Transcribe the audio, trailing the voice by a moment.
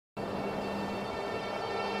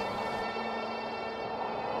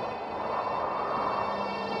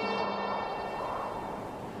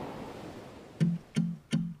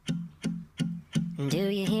Do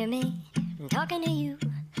you hear me? I'm talking to you.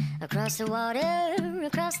 Across the water,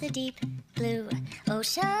 across the deep blue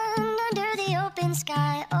ocean, under the open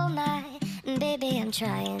sky. Oh my, baby, I'm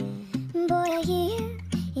trying. Boy, I hear you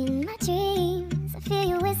in my dreams. I feel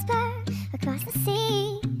you whisper across the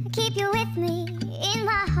sea. I keep you with me in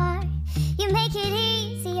my heart. You make it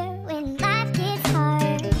easier when life gets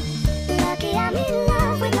hard. Lucky I'm in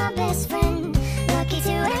love with my best friend. Lucky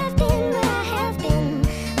to have been where I have been.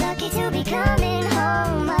 Lucky to be coming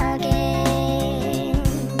home again.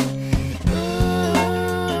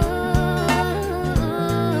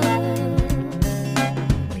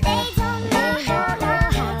 They don't know how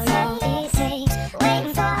long it takes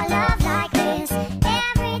waiting for a love like this.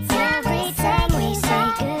 Every time we say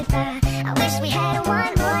goodbye, I wish we had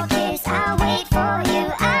one more kiss. I'll wait for you,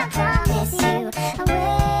 I promise you I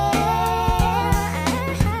will.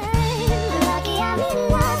 Lucky I'm in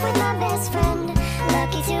love with my best friend.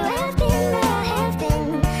 Lucky to have been where I have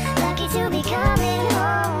been. Lucky to be coming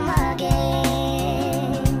home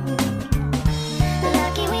again.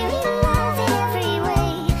 Lucky we're in love in every way.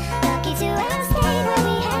 Lucky to have stayed where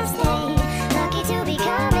we have stayed. Lucky to be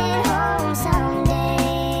coming home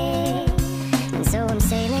someday. And so I'm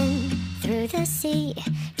sailing through the sea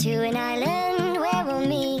to an island where we'll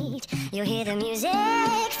meet. You'll hear the music,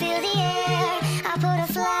 feel the air. I'll put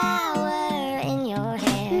a flower